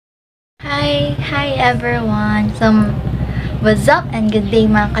Hi everyone! So, what's up and good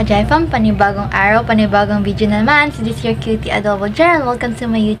day mga ka-Jairah, panibagong araw, panibagong video na naman. So, this is your cutie adobo Jairah. Welcome to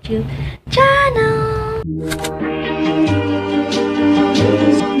my YouTube channel!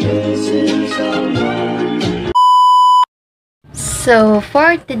 So,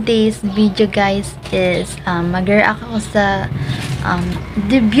 for today's video guys is mag-react ako sa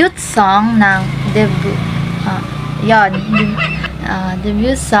debut song ng debut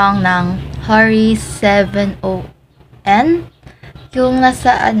song ng HORI7ON, yung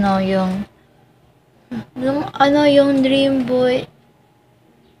nasa yung Dream Boy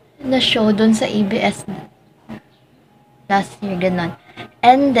na show dun sa ABS last year, ganon.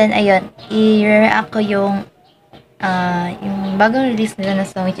 And then ayun, i-react ko yung bagong release nila na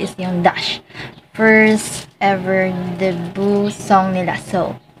song, which is yung Dash, first ever debut song nila.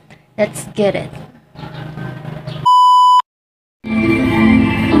 So let's get it.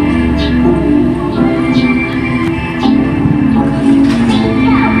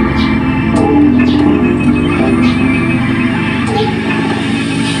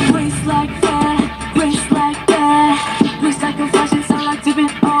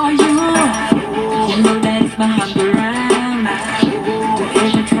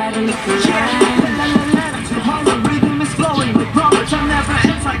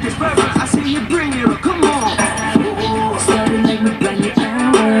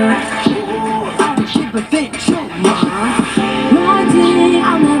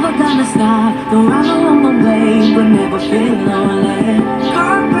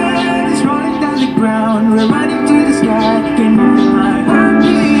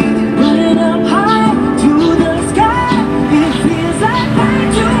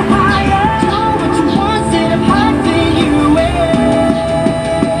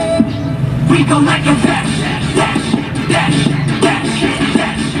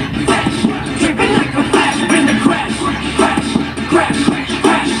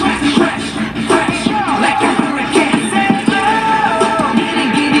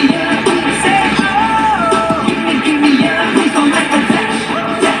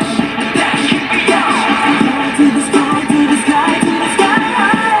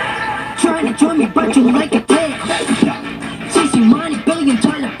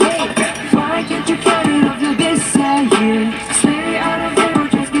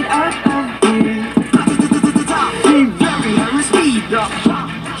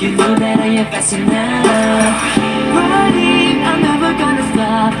 You know that I am fast enough. Running, I'm never gonna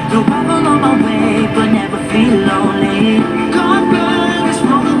stop. No problem on my way, but never feel lonely. Confidence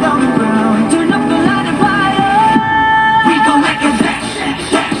rolling down the ground. Turn up the light and fire. We go like a dash,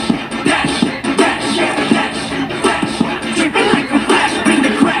 dash, dash, dash, dash, dash. Dripping like a flash, bring the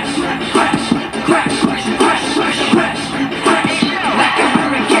crash, crash, crash, crash, crash, crash, crash, crash. Like a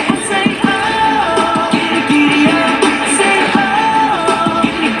hurricane. Say oh, giddy giddy up. Say oh.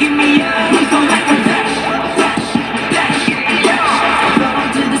 Give me up, we go like a dash, dash, dash, dash. Go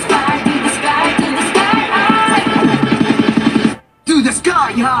to the sky, to the sky, to the sky high. To the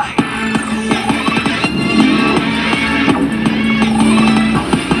sky high.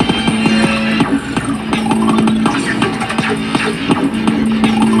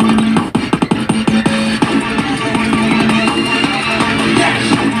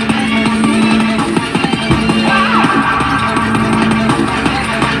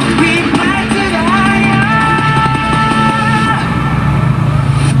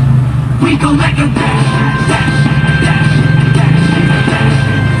 We go like a dash, dash, dash, dash, dash,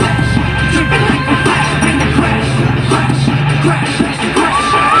 dash. Dripping like a flash, bring the crash, crash, crash, crash, crash,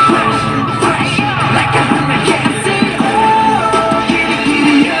 crash. Like a hurricane. Say oh, giddy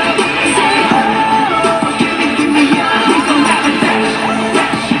giddy up. Say oh, give me up. We go like a dash, dash,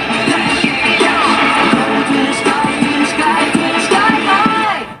 dash, dash. To the sky, to the sky, to the sky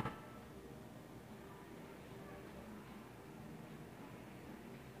high.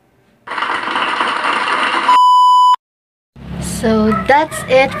 So, that's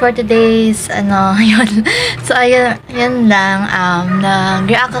it for today's, yun. So, yun lang,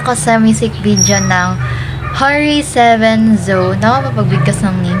 nag-react ako sa music video ng HORI7ON. Pagbigkas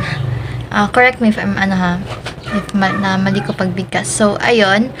ng name. Correct me if I'm, mali ko pagbigkas. So,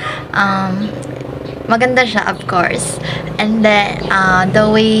 ayun, maganda siya, of course. And then, the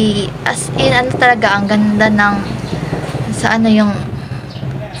way, as in, talaga, ang ganda ng,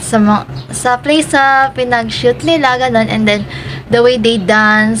 sa place sa pinag-shoot nila, ganun. And then, the way they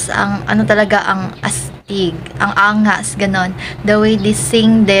dance, ang ang astig, ang angas, ganon. The way they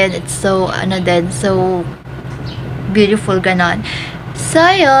sing din, it's so, so beautiful, ganon. So,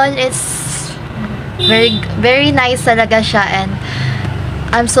 yun, it's very, very nice talaga siya. And,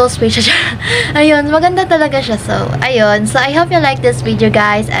 I'm so speechless. Ayun, maganda talaga siya. So, ayun. So, I hope you like this video,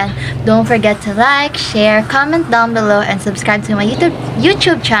 guys. And don't forget to like, share, comment down below, and subscribe to my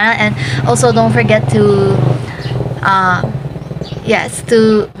YouTube channel. And also, don't forget to, to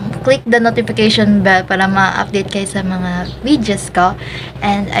click the notification bell para ma-update kayo sa mga videos ko.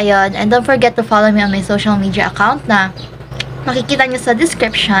 And, ayun. And don't forget to follow me on my social media account na makikita nyo sa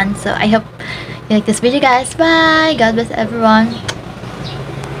description. So, I hope you like this video, guys. Bye! God bless everyone.